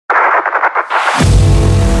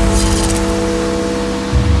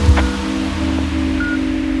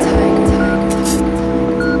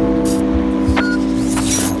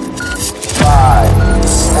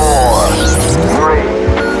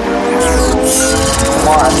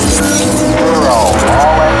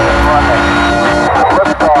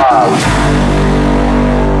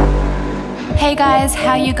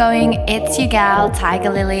how you going? It's your gal, Tiger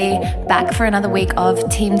Lily, back for another week of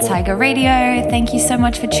Team Tiger Radio. Thank you so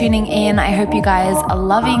much for tuning in. I hope you guys are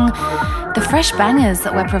loving the fresh bangers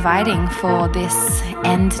that we're providing for this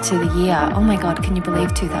end to the year. Oh my God, can you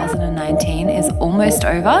believe 2019 is almost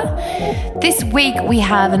over? This week we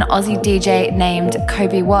have an Aussie DJ named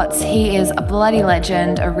Kobe Watts. He is a bloody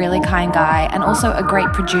legend, a really kind guy, and also a great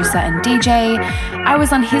producer and DJ. I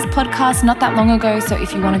was on his podcast not that long ago, so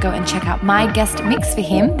if you want to go and check out my guest mix for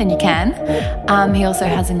him, then you can. He also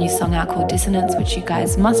has a new song out called Dissonance, which you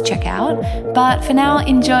guys must check out. But for now,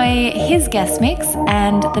 enjoy his guest mix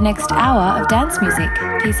and the next hour of dance music.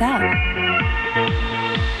 Peace out.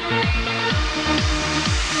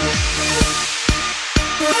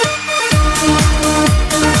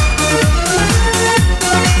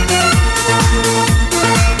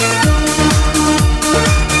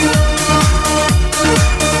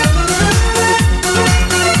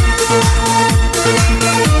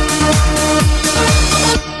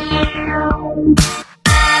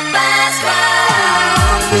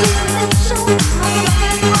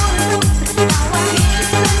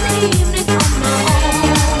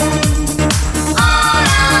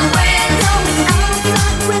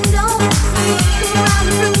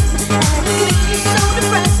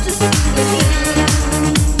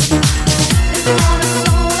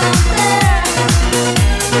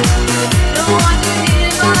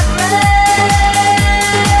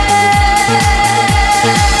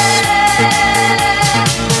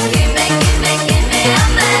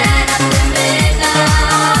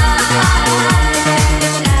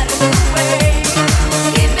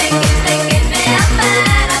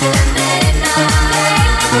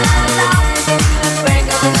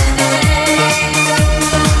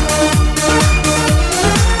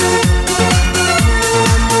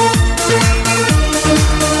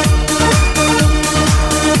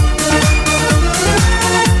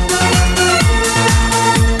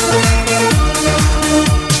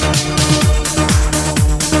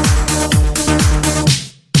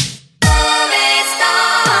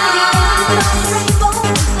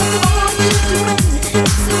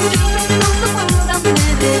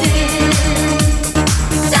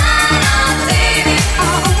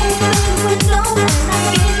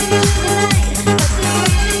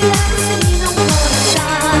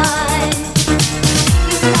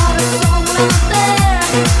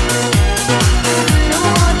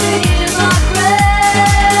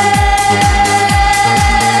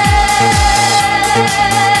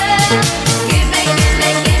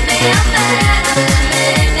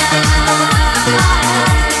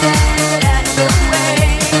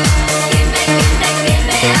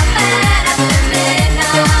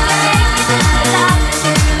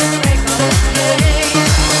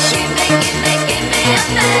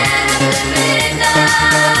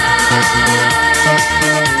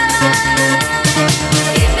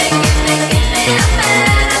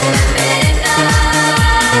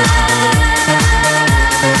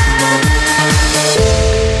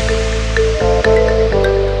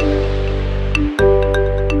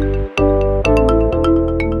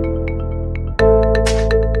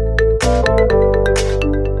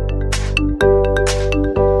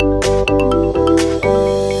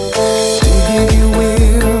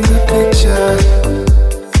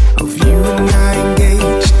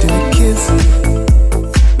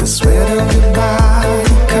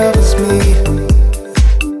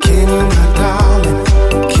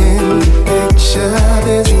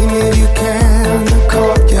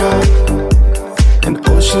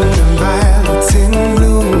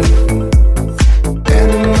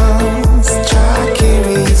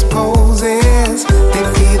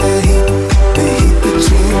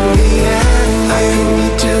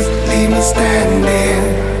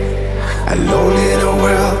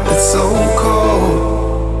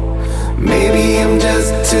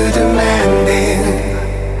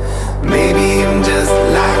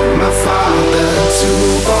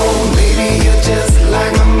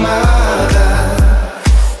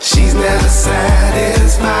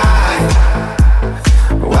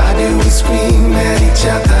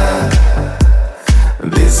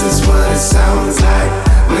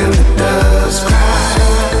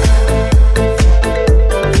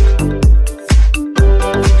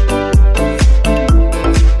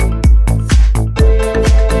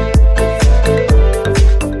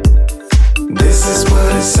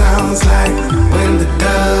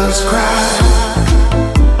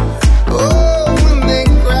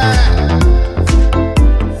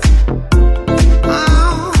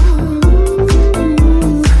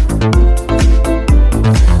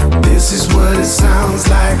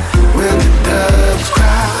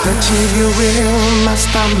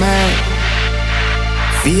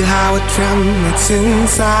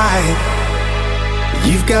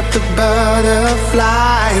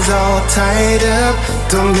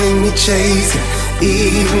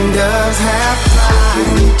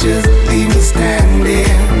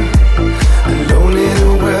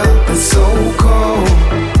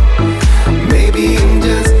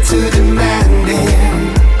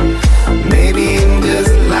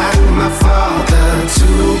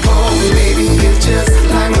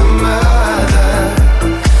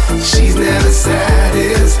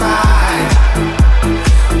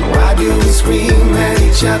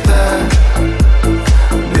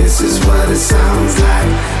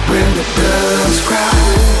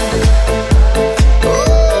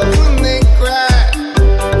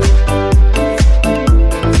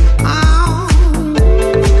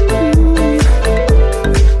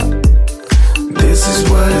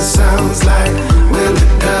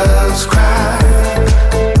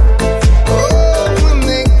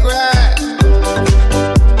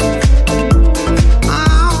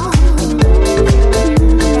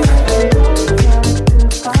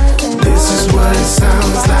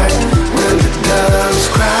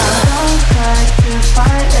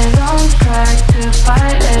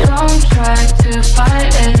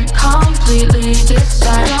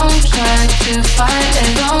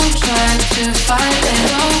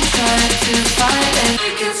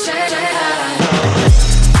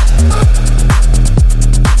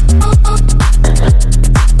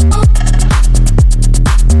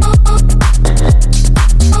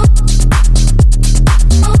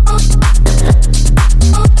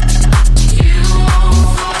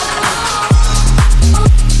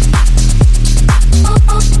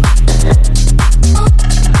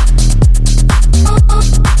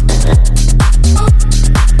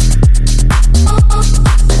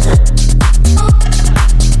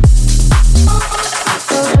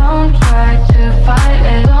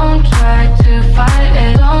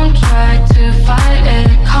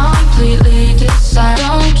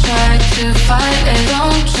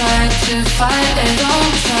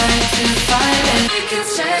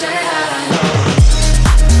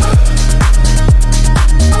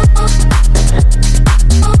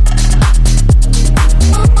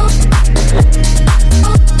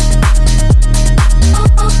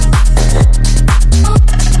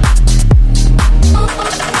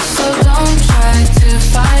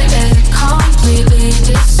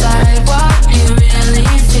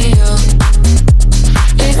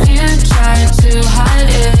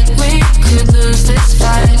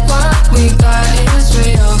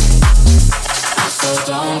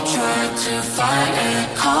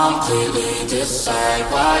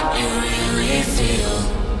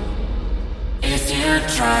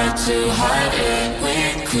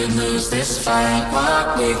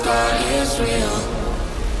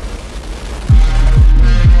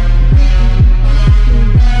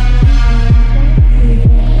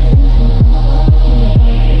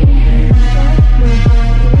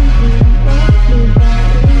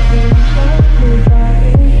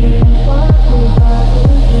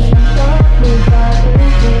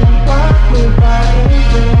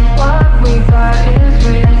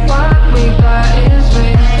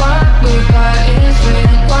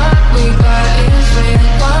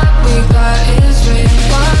 What we got is real.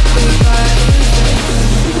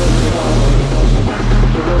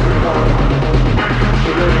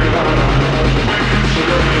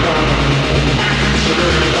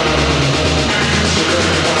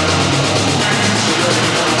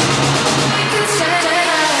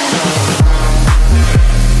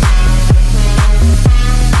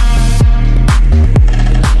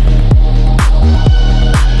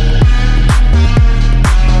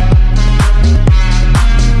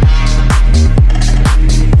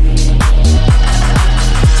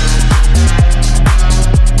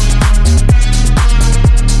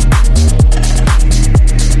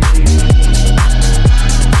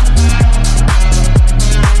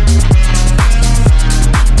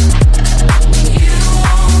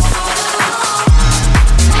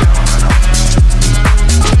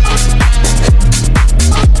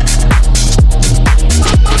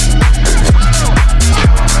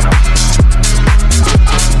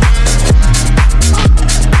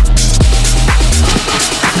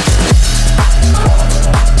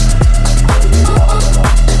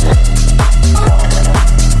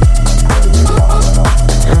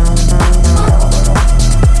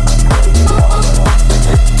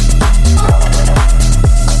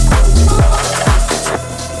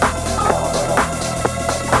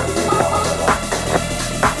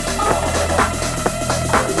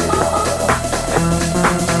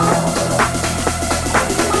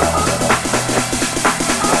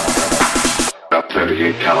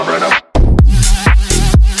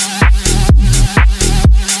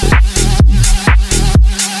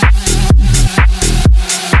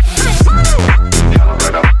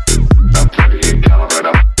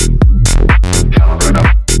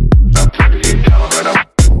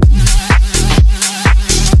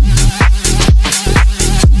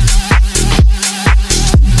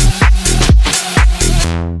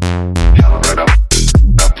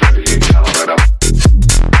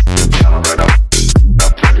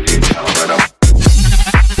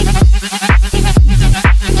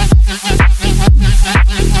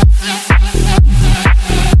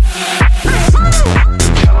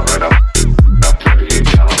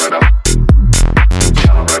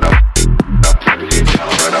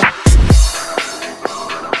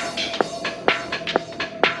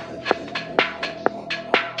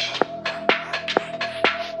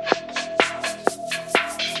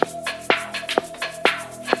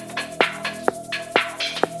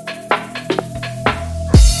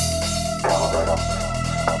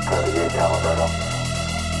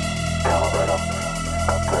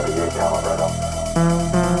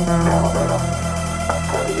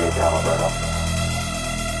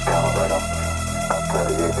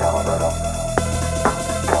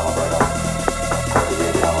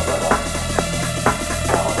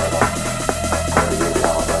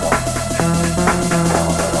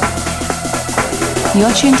 You're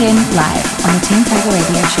tuned in live on the Team Tiger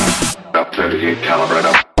Radio Show. Up 38 calibrate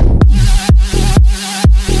up.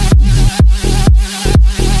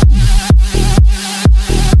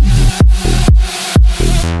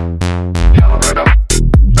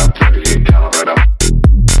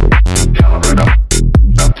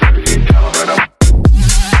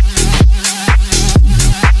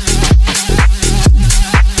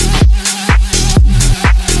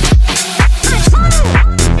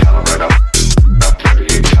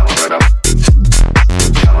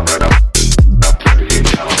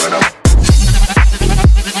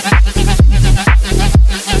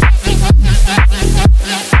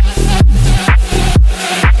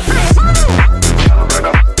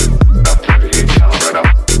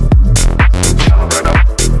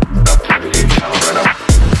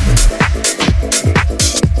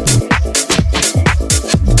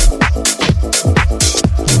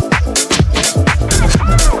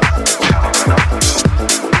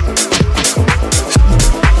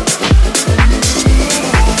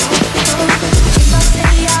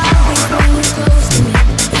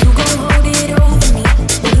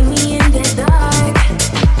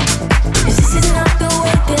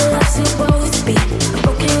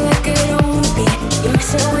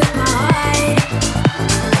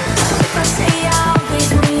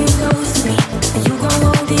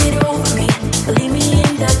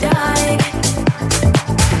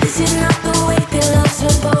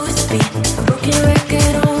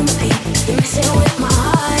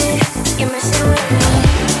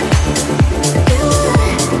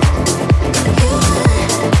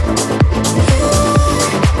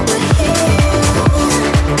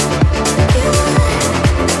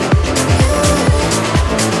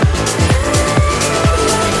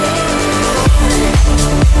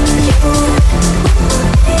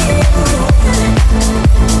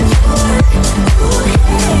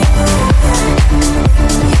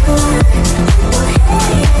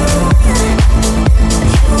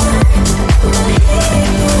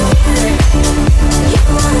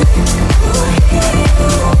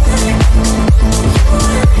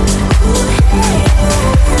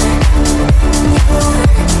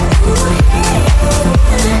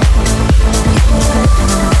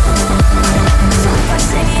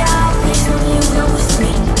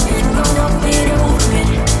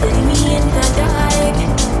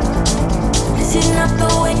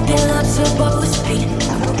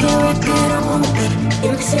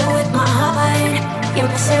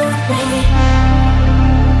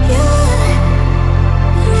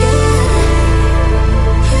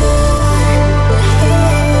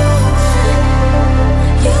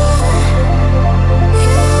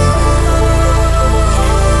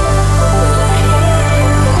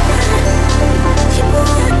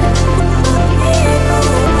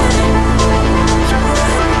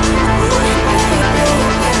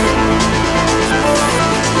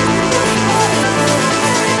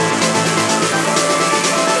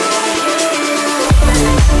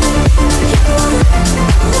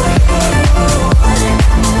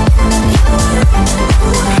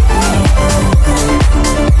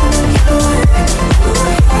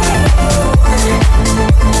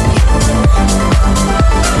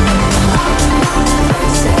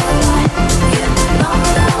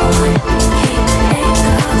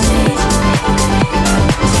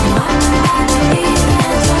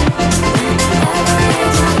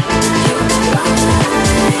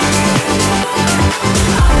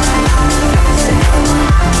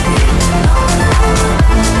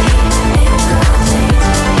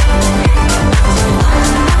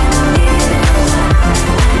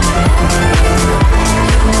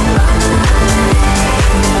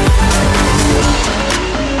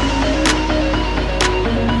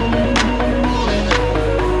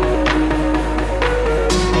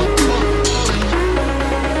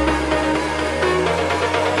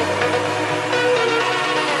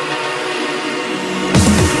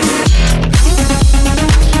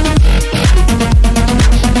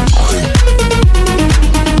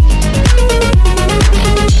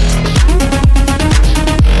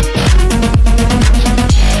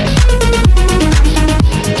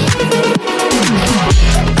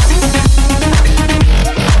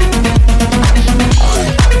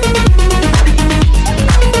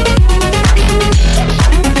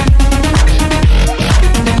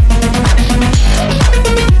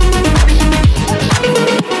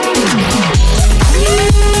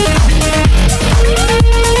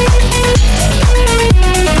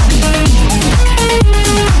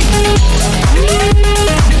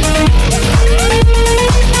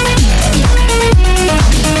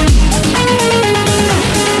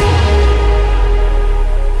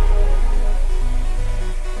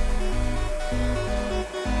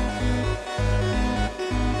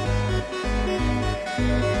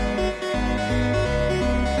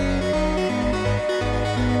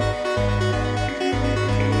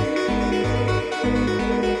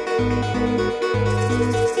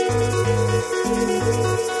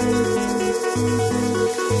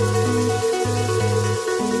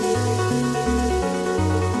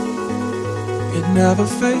 it never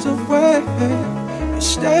fades away. You're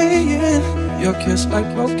staying, your kiss like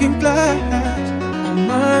broken glass on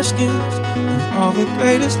my skin. And all the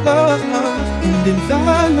greatest love, and in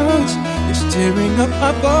violence, it's tearing up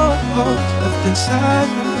my bones, left inside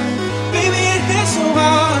me. Baby, it hits so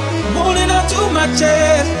hard, I'm holding on to my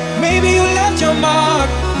chest. Maybe you left your mark,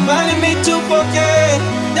 reminding me to forget.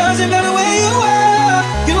 Doesn't matter where you are,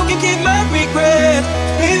 you can keep my regrets.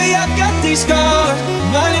 Baby, I got these scars,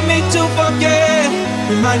 reminding me to forget.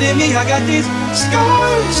 Reminding me I got these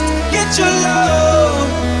scars to get your love.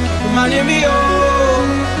 Reminding me, oh,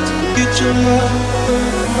 to get your love.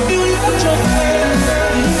 You left your man,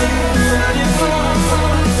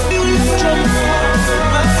 you left your man,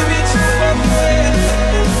 reminding me to forget.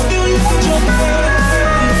 You left your man.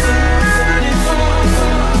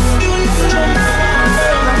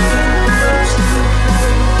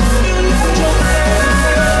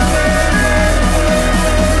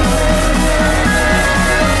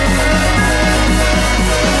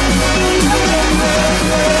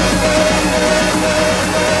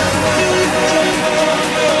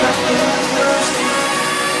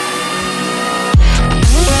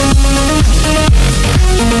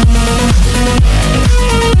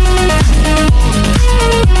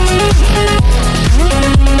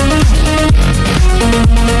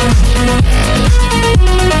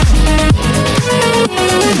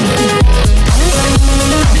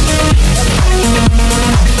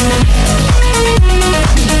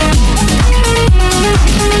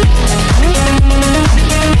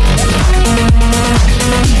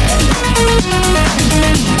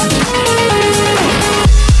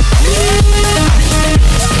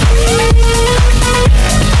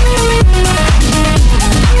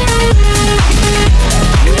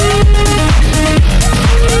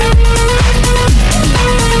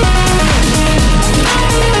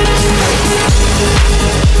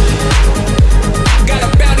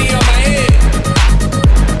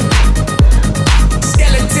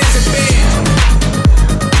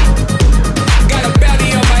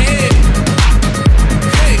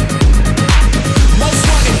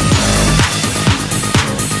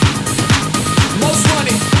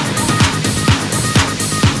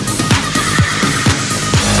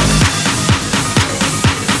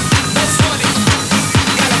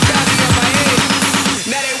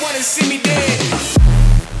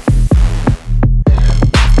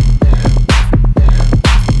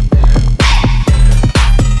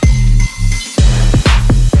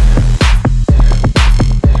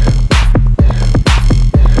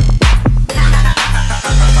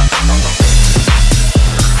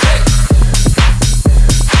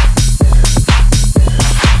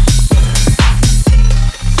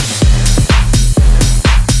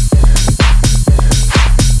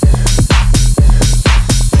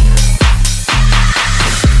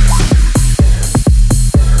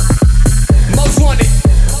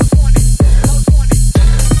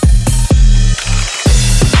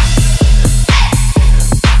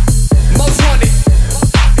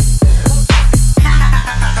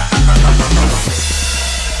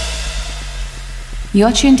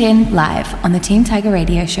 You're tuned in live on the Team Tiger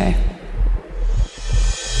Radio Show.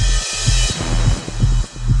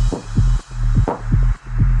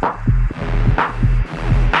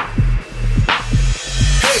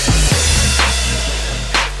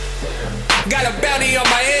 Got a bounty on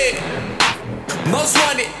my head. Most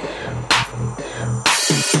wanted.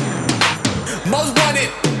 Most wanted.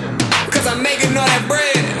 Cause I'm making all that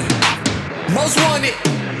bread. Most wanted.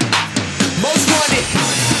 Most wanted.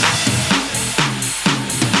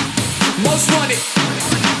 Most wanted.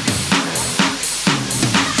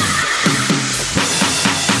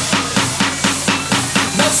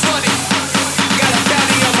 Most wanted. Got a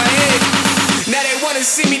bounty on my head. Now they wanna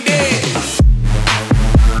see me dead.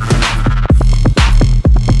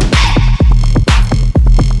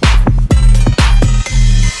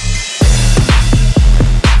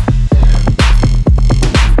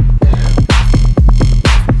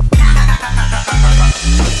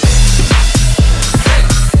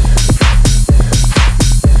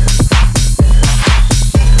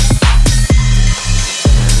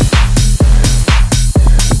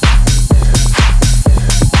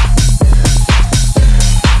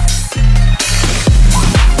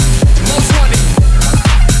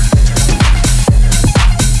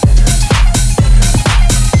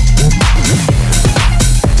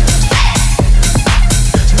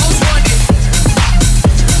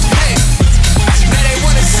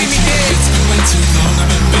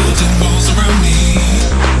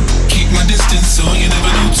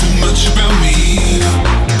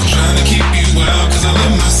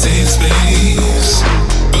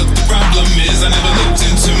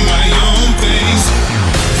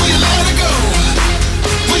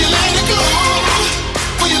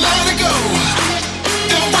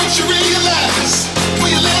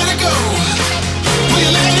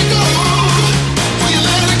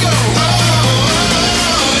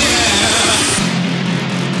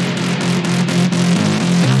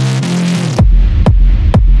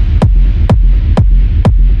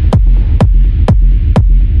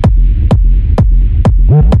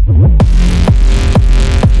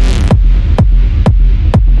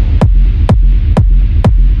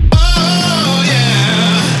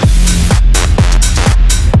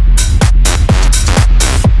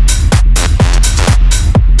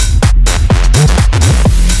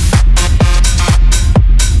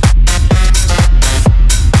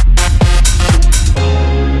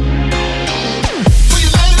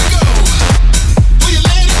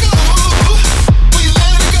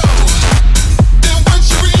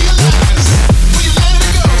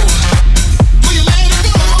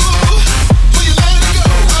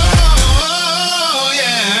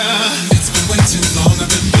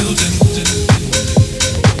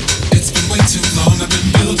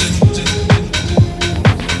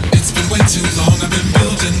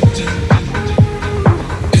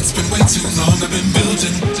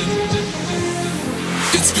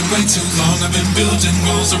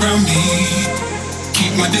 close around me.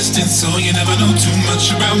 Keep my distance so you never know too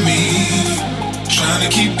much about me. Trying to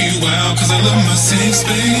keep you out cause I love my safe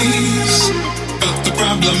space. But the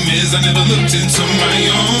problem is I never looked into my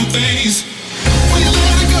own face. Will you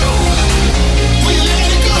let it go? Will you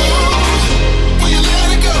let it go? Will you let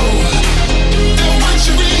it go? Then once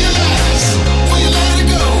you realize, will you let it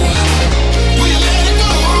go? Will you let it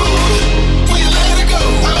go? Will you let it go?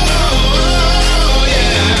 Oh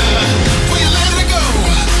yeah. Will you let it go?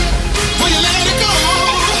 Will you let it go?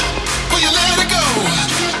 Will you let it go?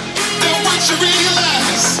 Then once you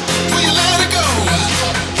realize, will you let it go?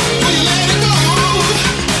 Will you let it go?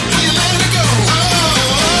 Will you let it go?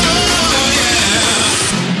 Oh yeah.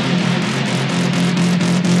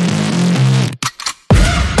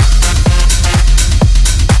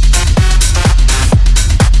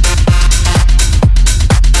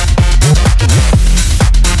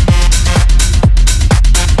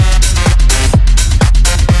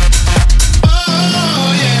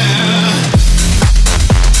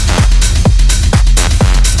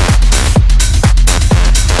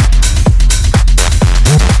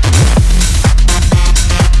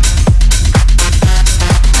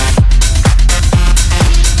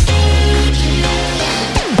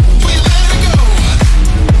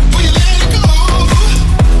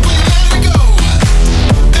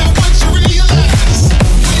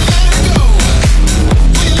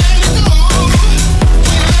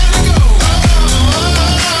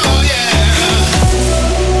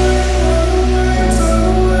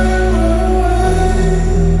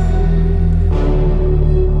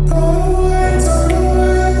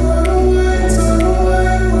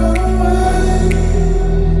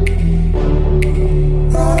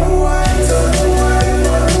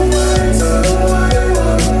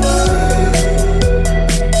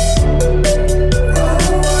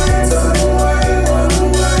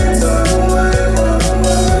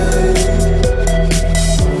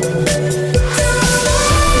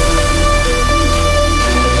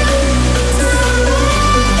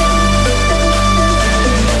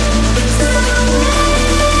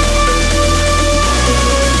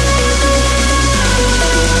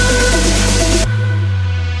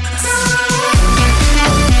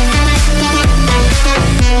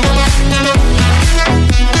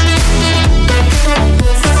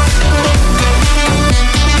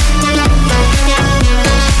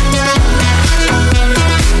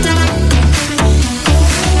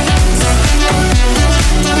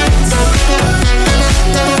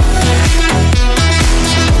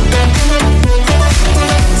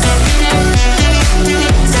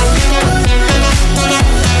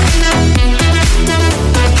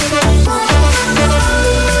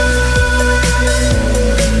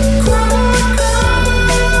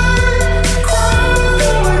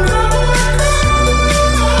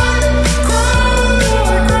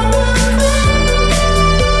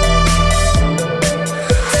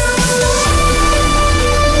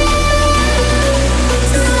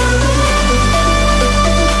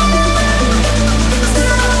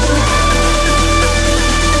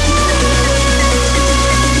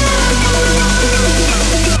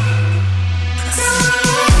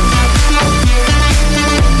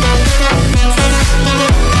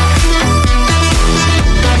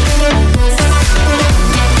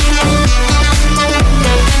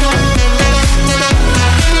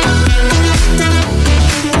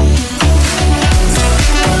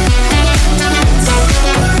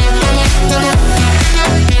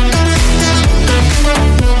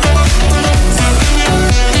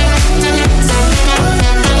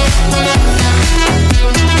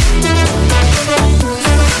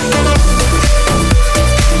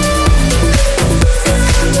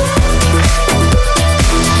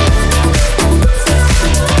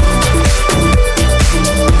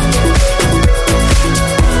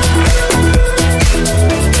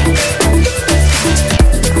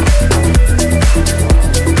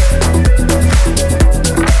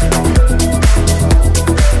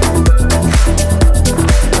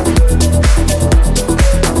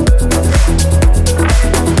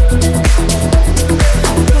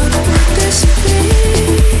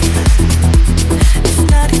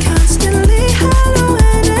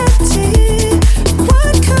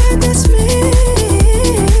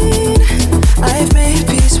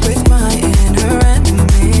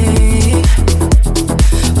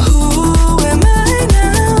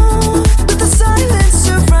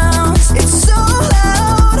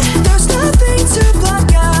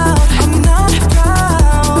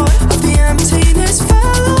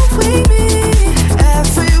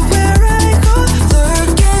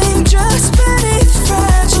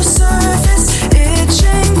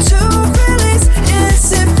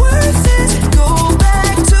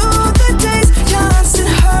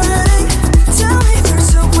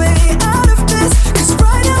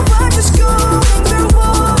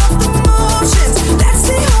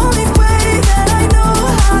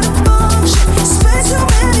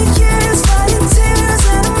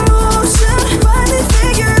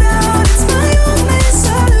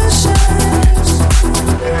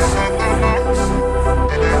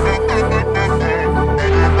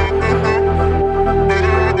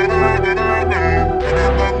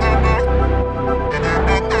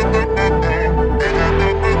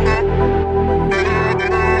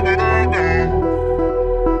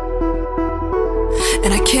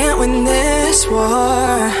 win this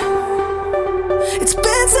war. It's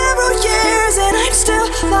been several years and I'm still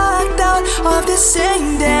locked out of this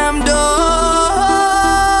same damn door.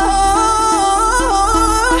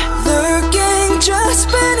 Lurking just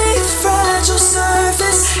beneath fragile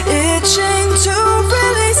surface, itching to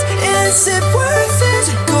release. Is it worth it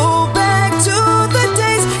to go back to the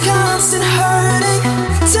days? Constant hurting.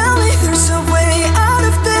 Tell me there's a way out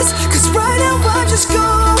of this, 'cause right now I'm just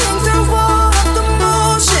going through all of the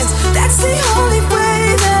motions. That's the only way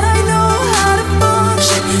that I know how to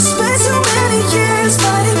function. Spent so many years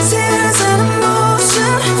fighting tears and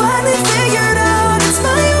emotion. Finally figured out it's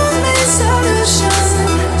my only solution.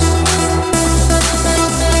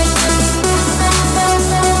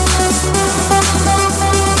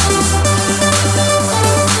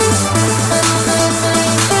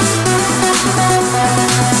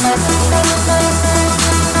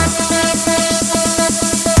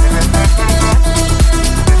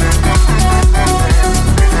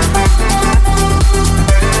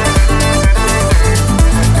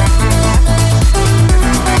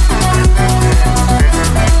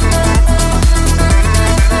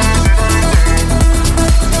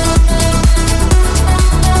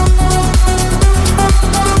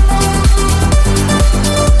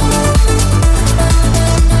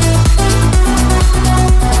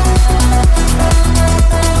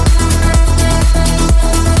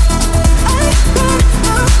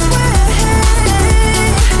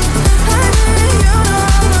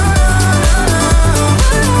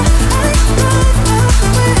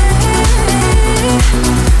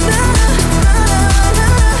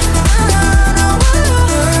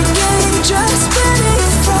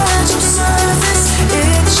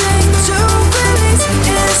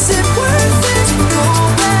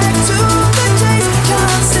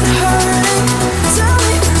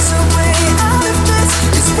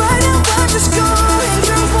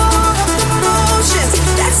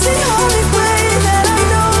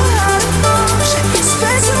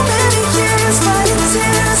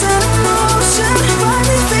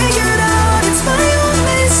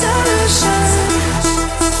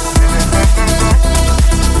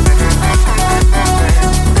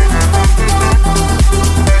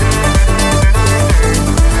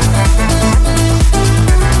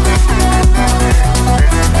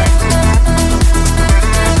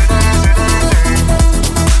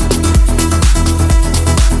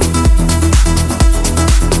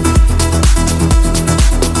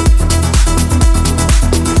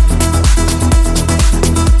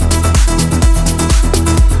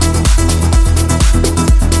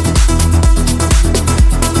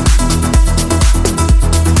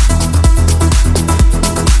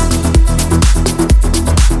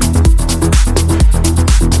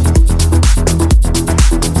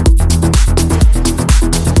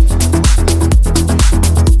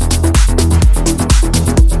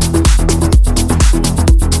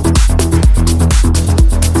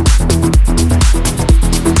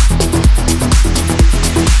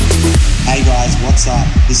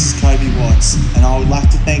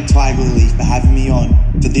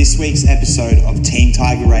 this week's episode of Team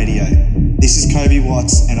Tiger Radio. This is Kobe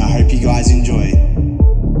Watts, and I hope you guys enjoy.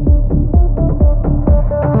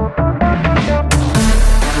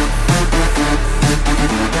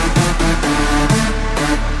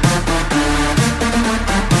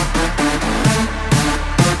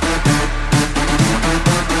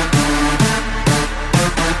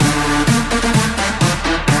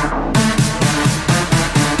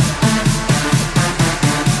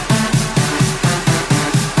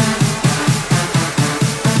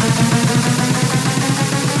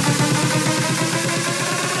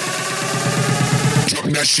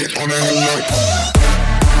 That shit on a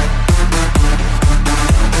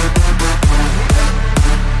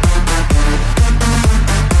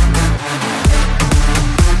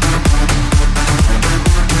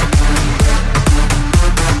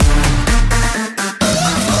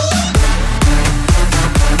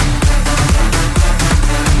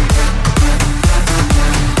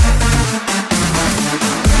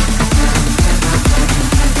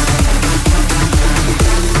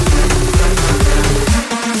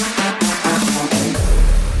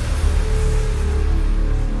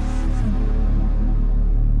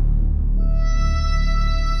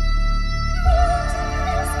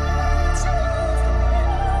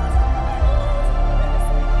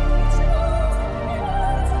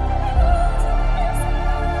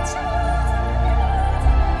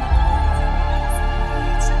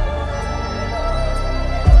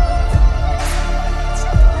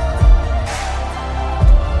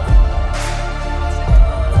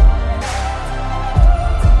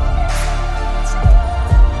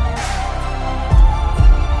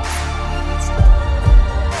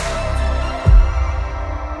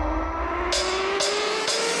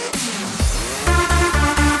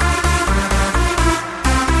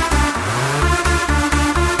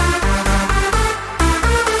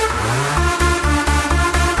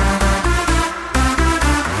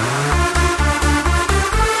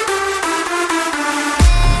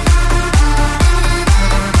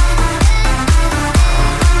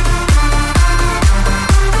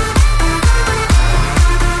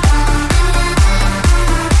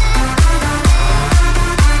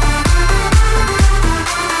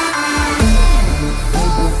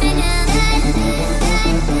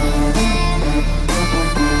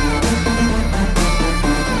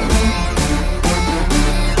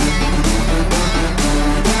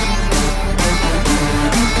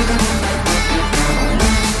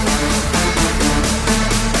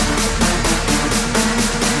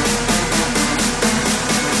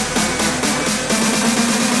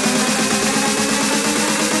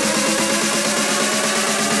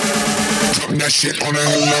that shit on a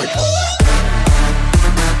alert.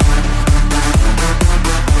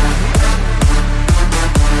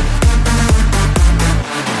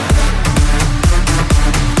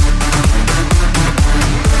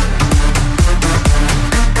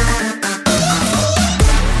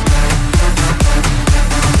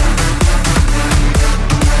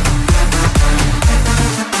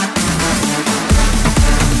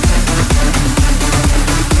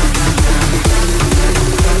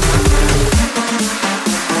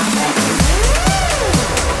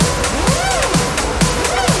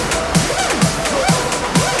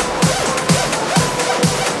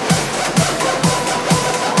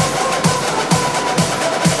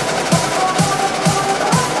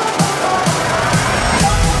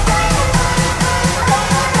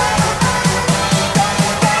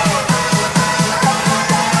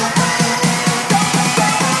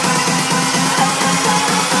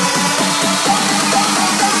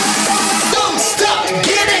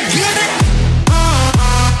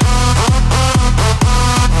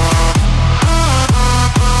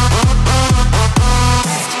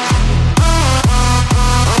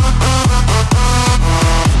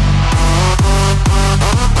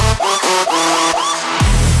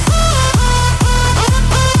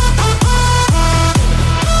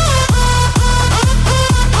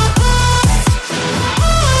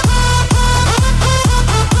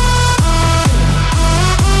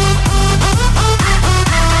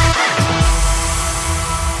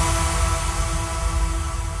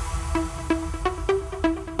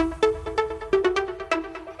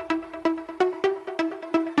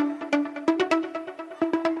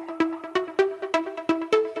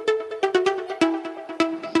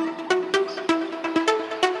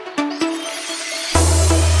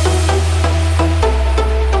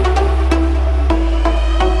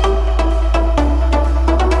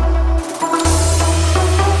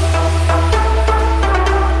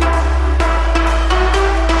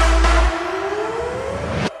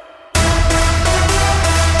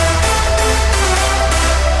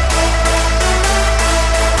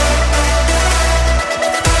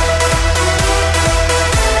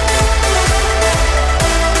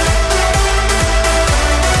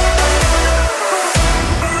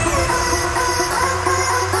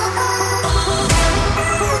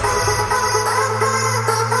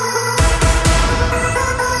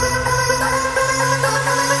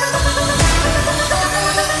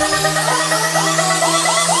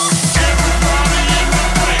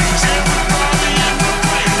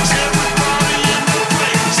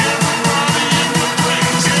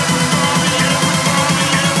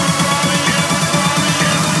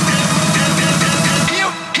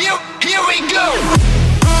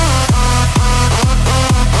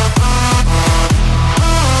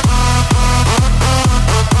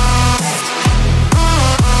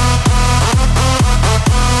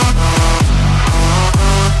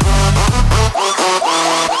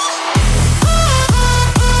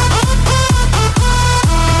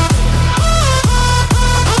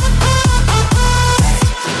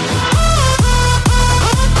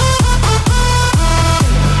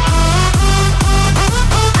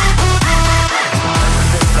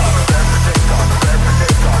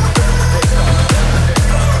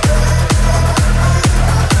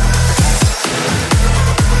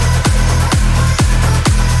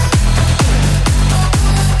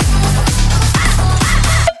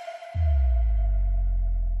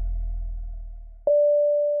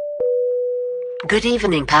 Good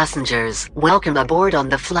evening, passengers. Welcome aboard on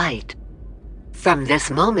the flight. From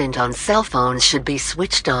this moment on, cell phones should be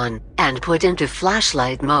switched on and put into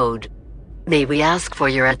flashlight mode. May we ask for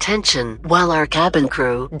your attention while our cabin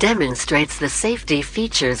crew demonstrates the safety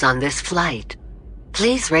features on this flight.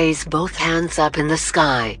 Please raise both hands up in the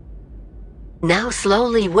sky. Now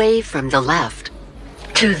slowly wave from the left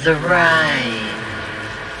to the right.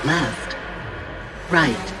 Left.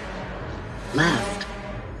 Right. Left.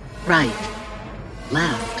 Right.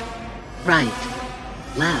 Left. Right.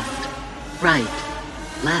 Left. Right.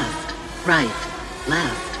 Left. Right. Left. Right.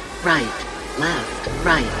 Left. Right. Left.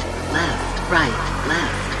 Right. Left. Right.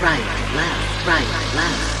 Left. Right. Left. Right.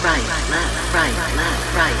 Left. Right.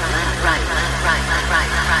 Left. Right. Left. Right. Left. Right. Left.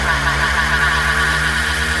 Right.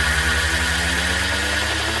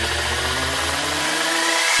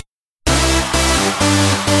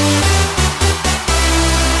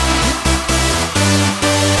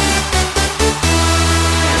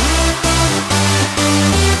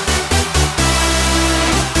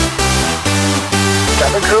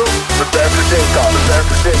 Cabin crew, prepare for takeoff, prepare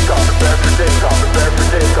for takeoff, prepare for takeoff, prepare for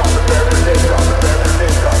takeoff, prepare for takeoff, prepare for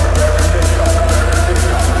takeoff, prepare for takeoff, prepare for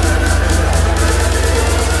takeoff.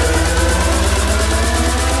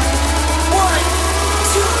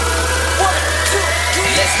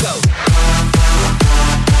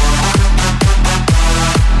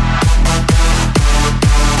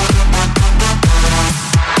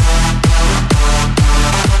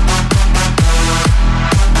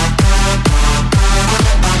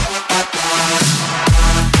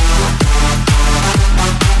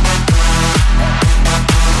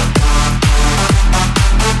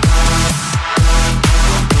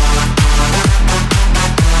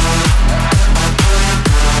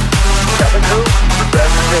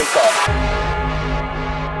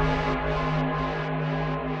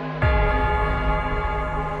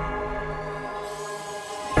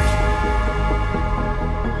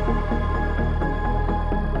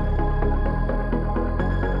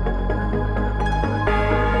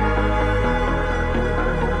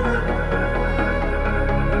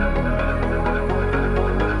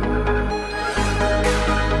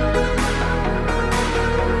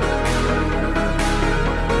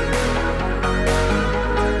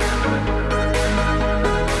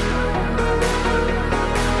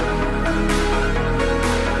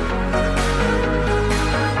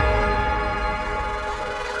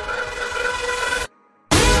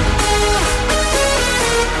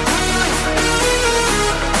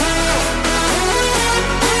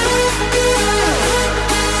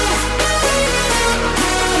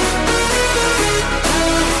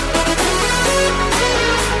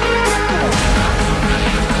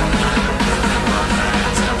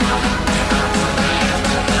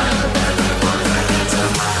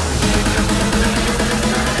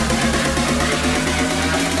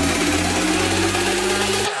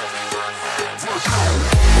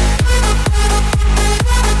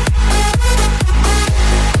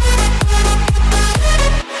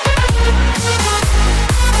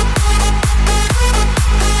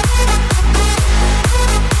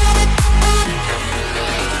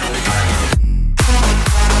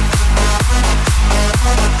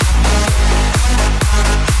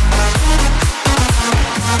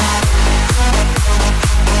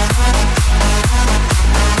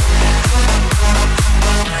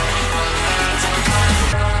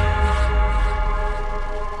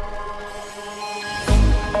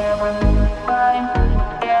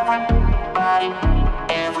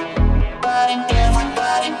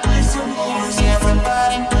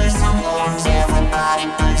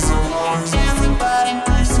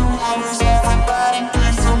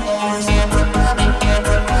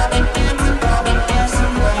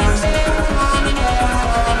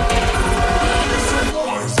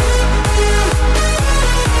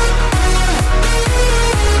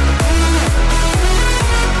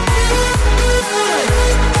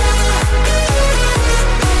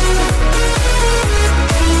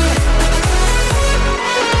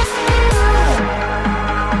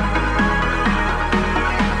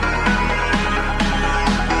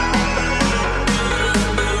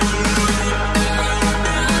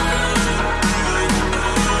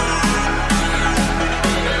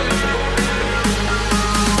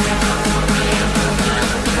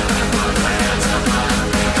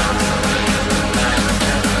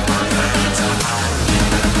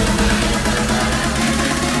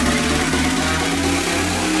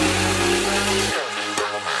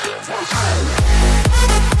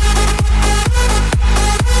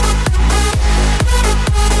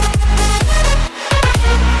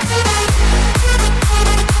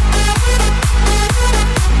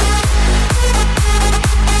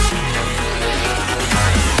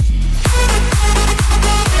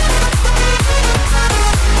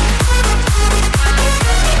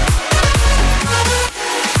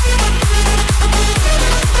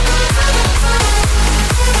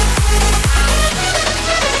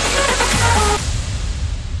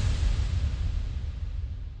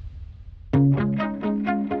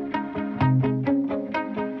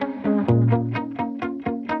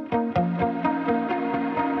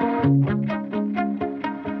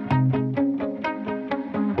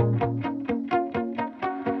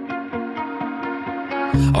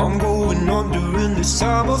 I'm going under, and this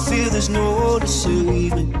time I feel there's no one to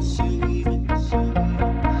save me.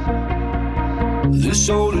 This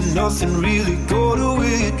all and nothing really got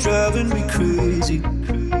away, driving me crazy.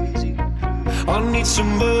 I need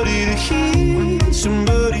somebody to hear,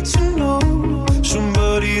 somebody to know,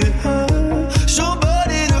 somebody to have,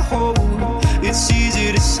 somebody to hold. It's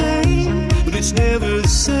easy to say, but it's never the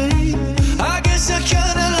same. I guess I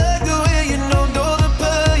kinda like the way you know the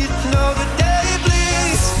pain. Now the day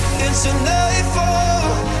bleeds into nightfall,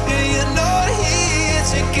 and you're not here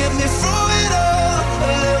to get me through it all.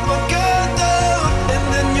 I let my guard down, and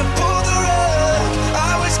then you pulled the rug.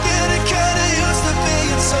 I was getting kinda used to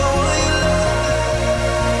being someone you love.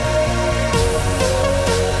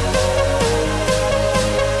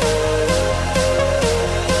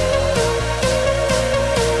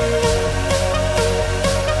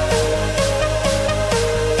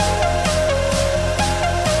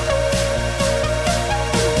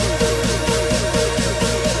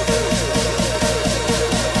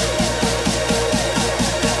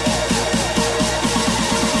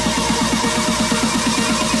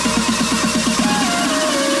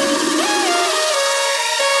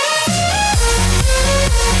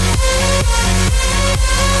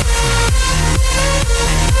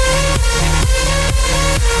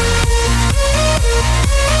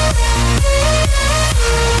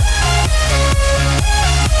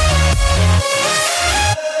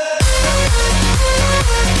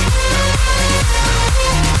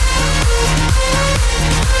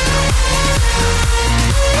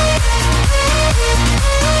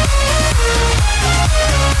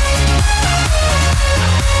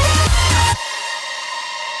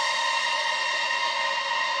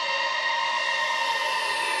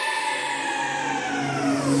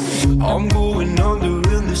 I'm going under,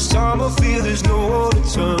 and this time I feel there's no one to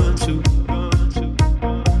turn to.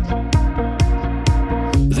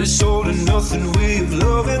 This all and nothing way of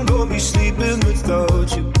loving got me sleeping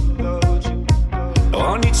without you.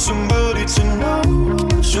 I need somebody to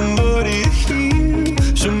know, somebody to hear,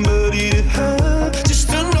 somebody to have, just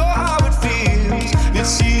to know how it feels.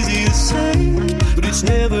 It's easy to say, but it's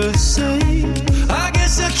never the same. I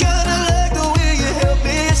guess I kinda like the way you help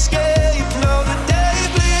me escape. Now the day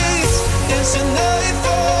bleeds into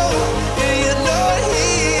nightfall, and you're not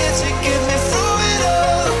here to get me through it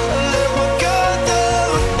all. I let my guard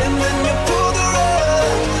down, and then you pulled the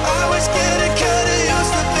rug. I was getting kinda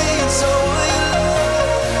used to being so in love.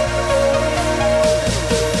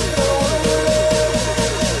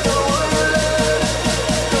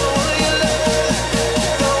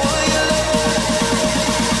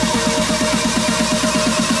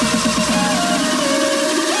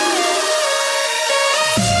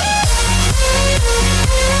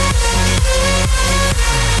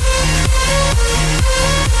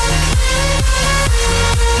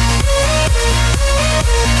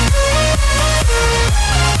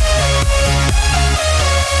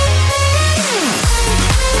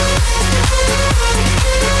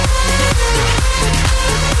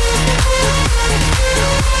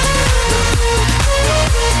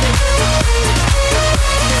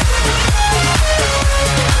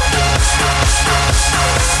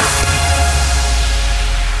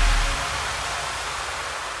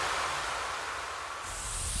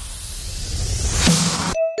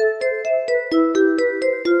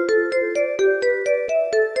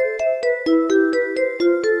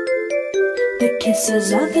 The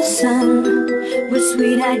kisses of the sun were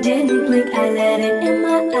sweet, I didn't blink, I let it in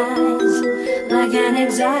my eyes. Like an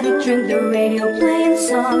exotic drink, the radio playing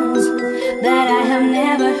songs that I have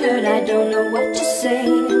never heard, I don't know what to say.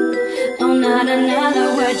 Oh, not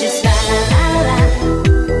another word, just la la la la.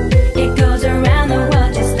 It goes around the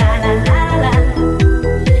world, just la la la la.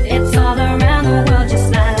 It's all around the world,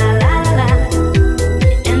 just la la la la.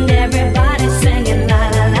 And everybody's singing la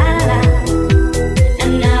la la la.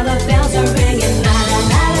 And now the bells are ringing la la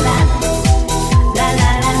la la. La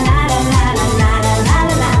la la la la la la la la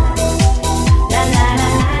la. La la la la.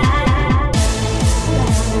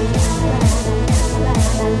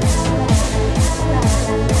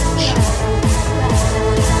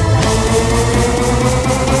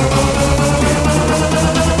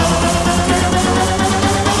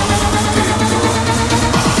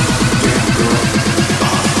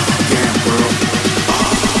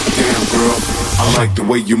 I like the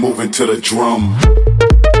way you moving to the drum.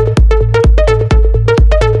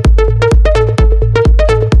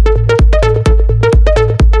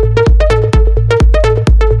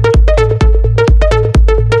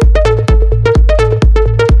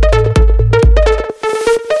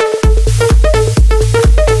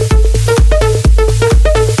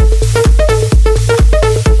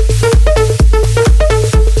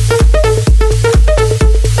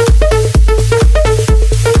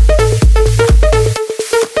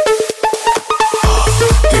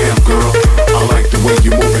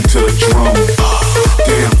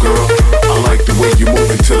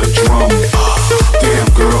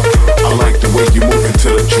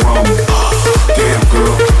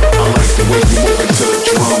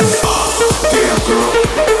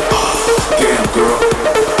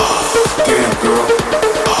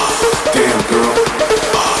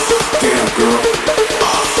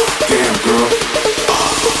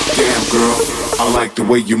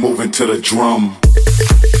 Way you moving to the drum.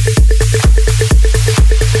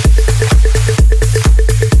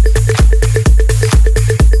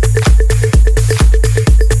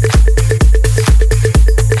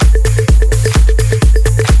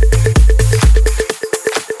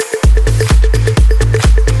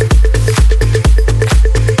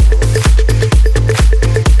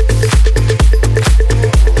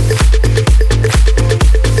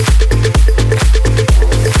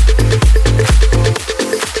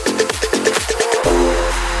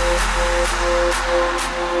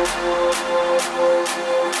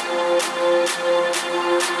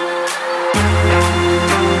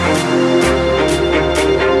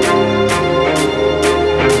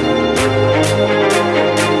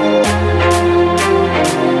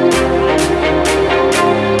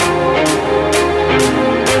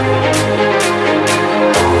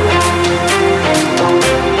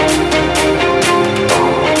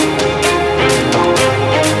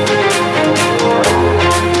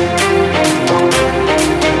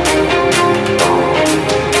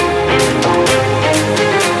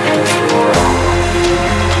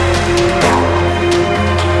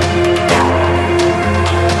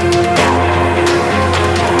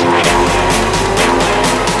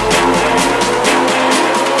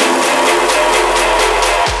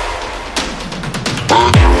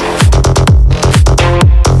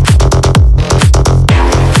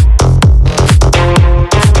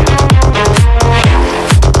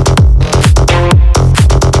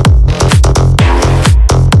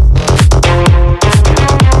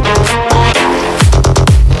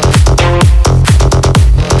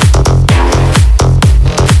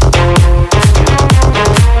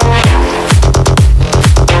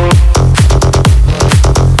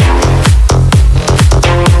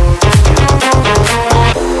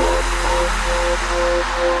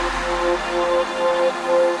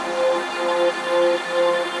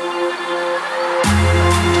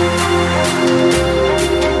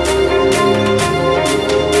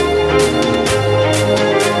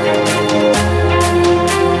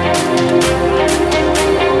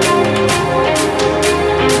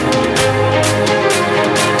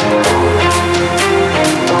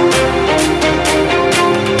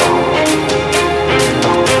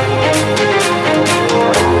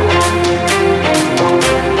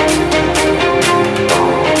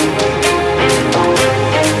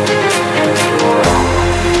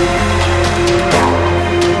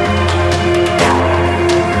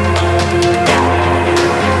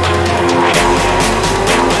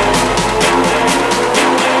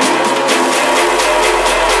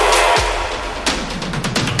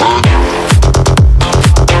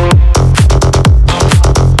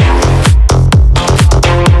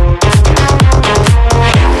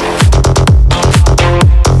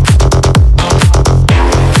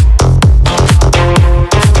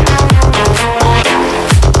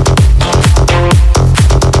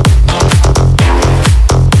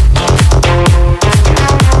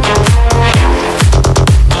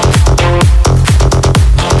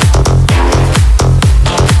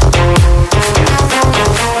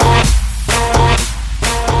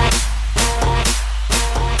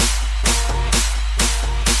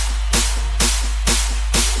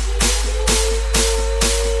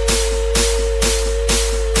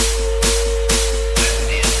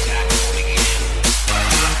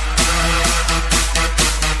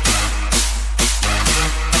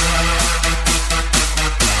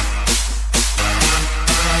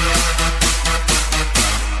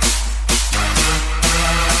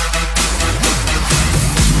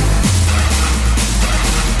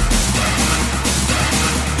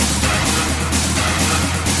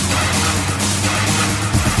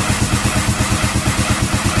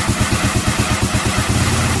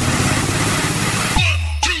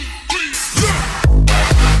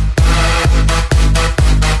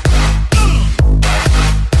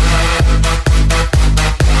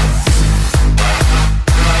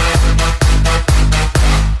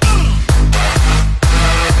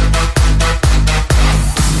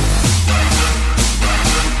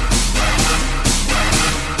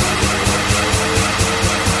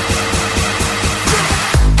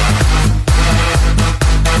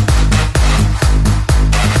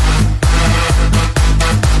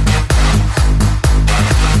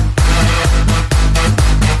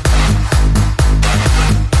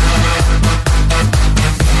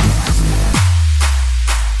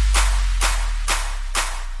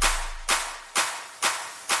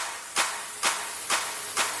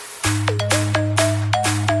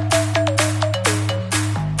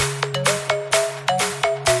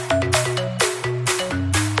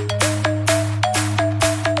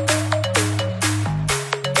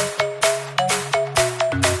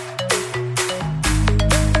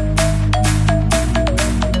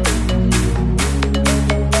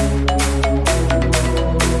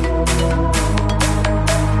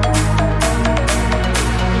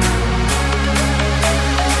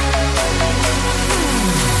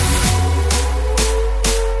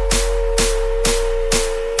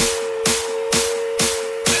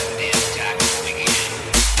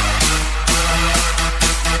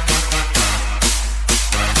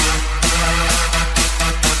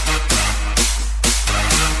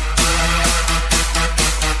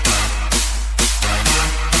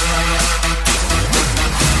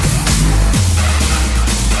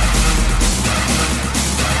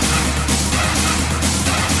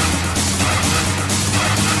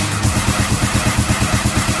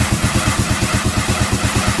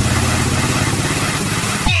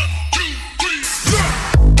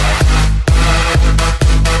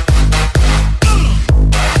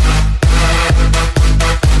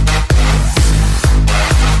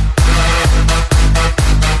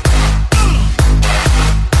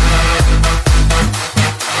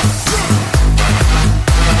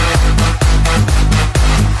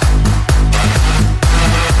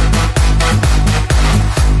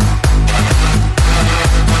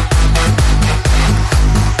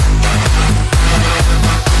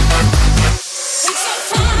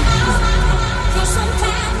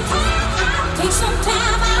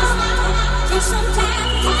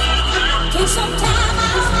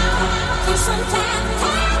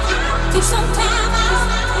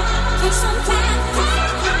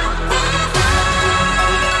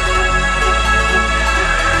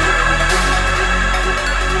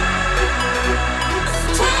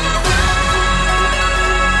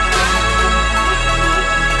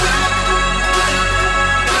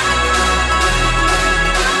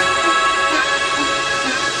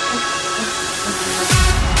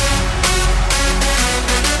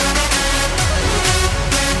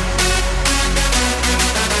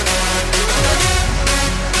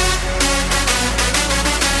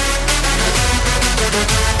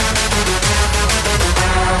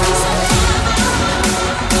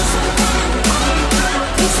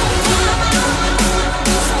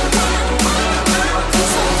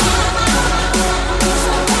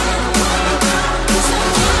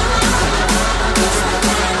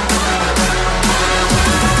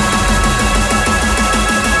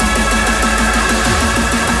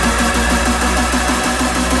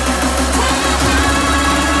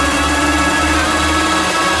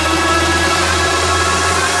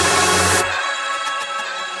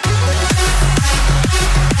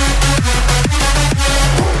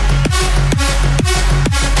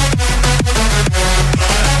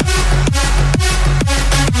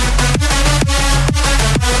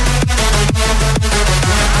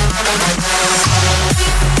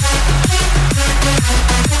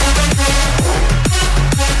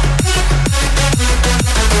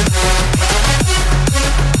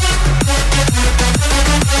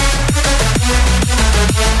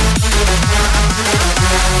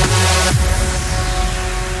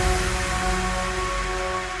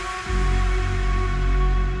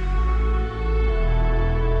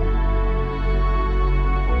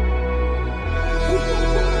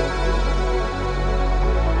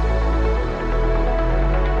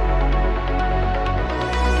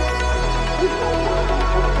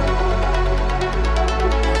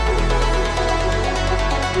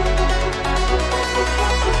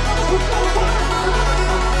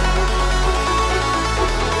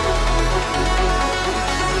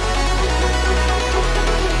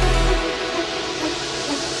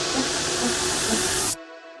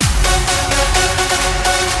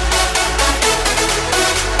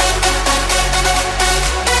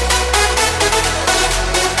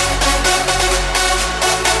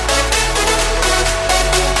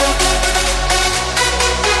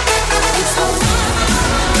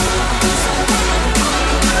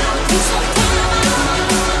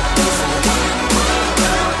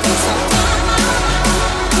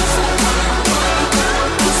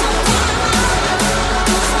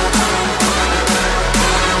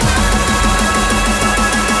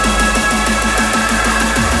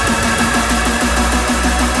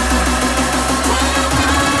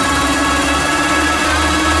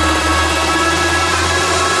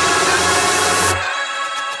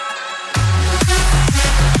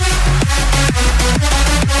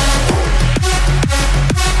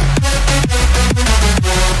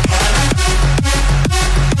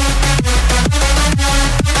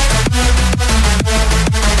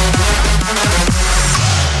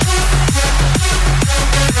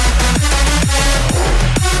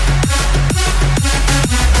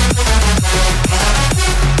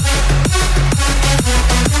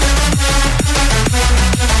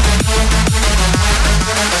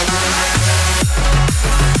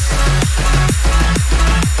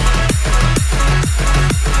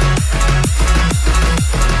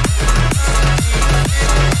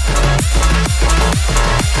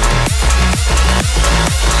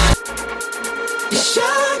 Shine.